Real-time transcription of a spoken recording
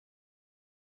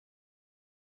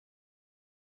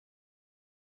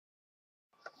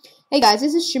Hey guys,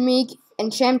 this is Shamik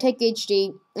and ShamTech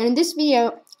HD, and in this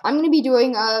video, I'm going to be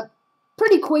doing a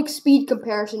pretty quick speed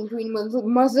comparison between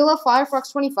Mozilla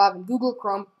Firefox 25 and Google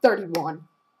Chrome 31.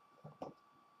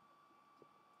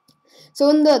 So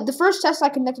in the first test I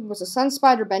conducted was a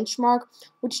Sunspider benchmark,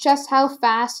 which tests how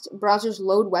fast browsers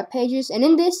load web pages, and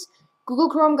in this, Google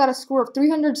Chrome got a score of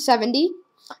 370.2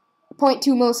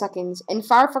 milliseconds, and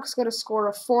Firefox got a score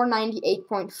of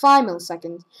 498.5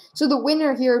 milliseconds. So the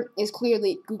winner here is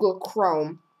clearly Google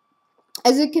Chrome,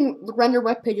 as it can render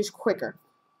web pages quicker.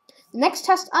 The next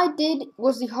test I did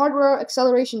was the hardware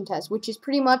acceleration test, which is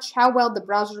pretty much how well the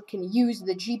browser can use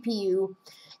the GPU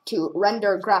to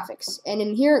render graphics. And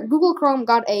in here, Google Chrome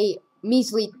got a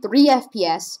measly 3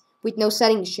 FPS with no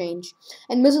settings change,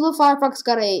 and Mozilla Firefox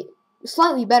got a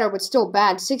slightly better, but still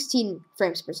bad, 16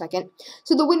 frames per second.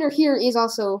 So the winner here is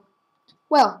also,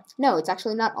 well, no, it's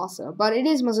actually not also, but it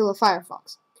is Mozilla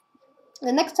Firefox.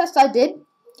 The next test I did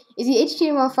is the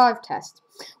HTML5 test,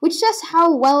 which tests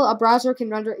how well a browser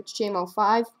can render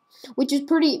HTML5, which is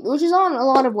on a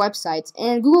lot of websites,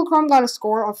 and Google Chrome got a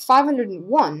score of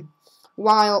 501,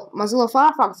 while Mozilla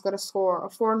Firefox got a score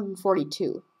of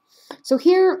 442. So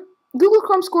here, Google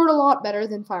Chrome scored a lot better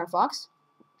than Firefox,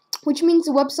 which means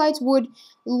the websites would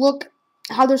look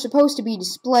how they're supposed to be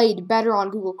displayed better on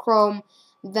Google Chrome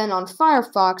than on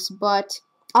Firefox, but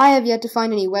I have yet to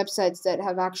find any websites that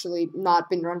have actually not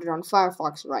been rendered on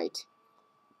Firefox right.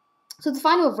 So the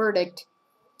final verdict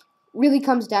really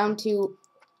comes down to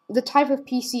the type of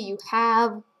PC you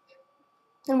have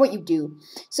and what you do.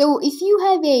 So if you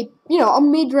have a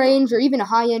mid-range or even a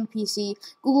high-end PC,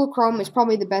 Google Chrome is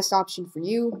probably the best option for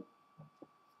you,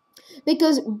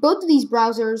 because both of these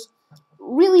browsers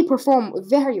really perform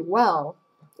very well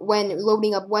when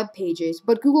loading up web pages,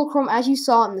 but Google Chrome, as you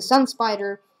saw in the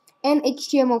Sunspider and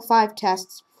HTML5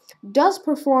 tests, does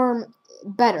perform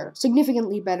better,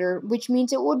 significantly better, which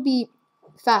means it would be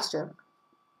faster.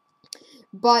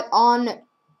 But on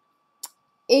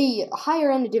a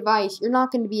higher-end device, you're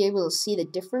not going to be able to see the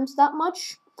difference that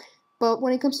much. But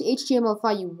when it comes to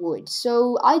HTML5, you would.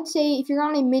 So I'd say if you're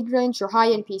on a mid-range or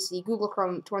high-end PC, Google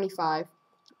Chrome 25,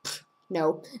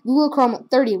 no, Google Chrome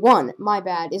 31, my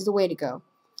bad, is the way to go.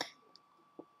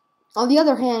 On the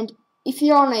other hand, if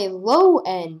you're on a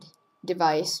low-end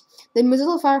device, then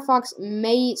Mozilla Firefox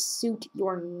may suit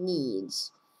your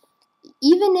needs.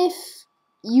 Even if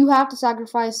you have to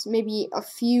sacrifice maybe a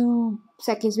few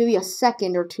seconds, maybe a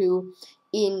second or two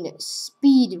in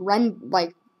speed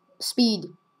when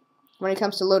it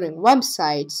comes to loading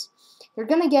websites, you're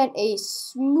going to get a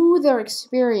smoother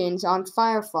experience on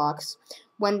Firefox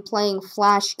when playing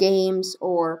Flash games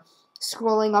or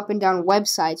scrolling up and down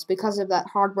websites because of that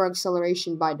hardware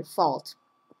acceleration by default.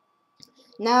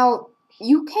 Now,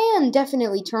 you can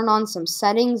definitely turn on some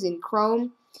settings in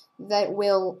Chrome that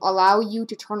will allow you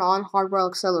to turn on hardware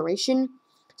acceleration.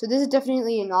 So this is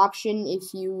definitely an option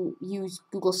if you use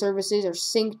Google services or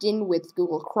synced in with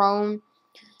Google Chrome.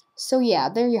 So yeah,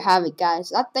 there you have it,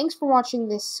 guys. Thanks for watching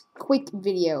this quick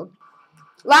video.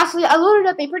 Lastly, I loaded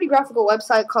up a pretty graphical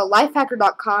website called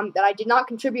Lifehacker.com that I did not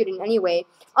contribute in any way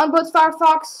on both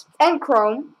Firefox and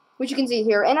Chrome, which you can see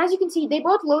here. And as you can see, they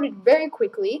both loaded very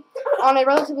quickly on a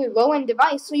relatively low-end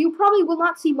device, so you probably will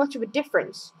not see much of a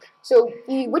difference. So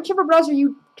whichever browser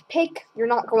you pick, you're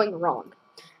not going wrong.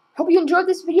 Hope you enjoyed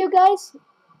this video, guys.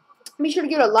 Be sure to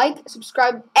give it a like,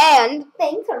 subscribe, and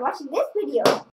thanks for watching this video.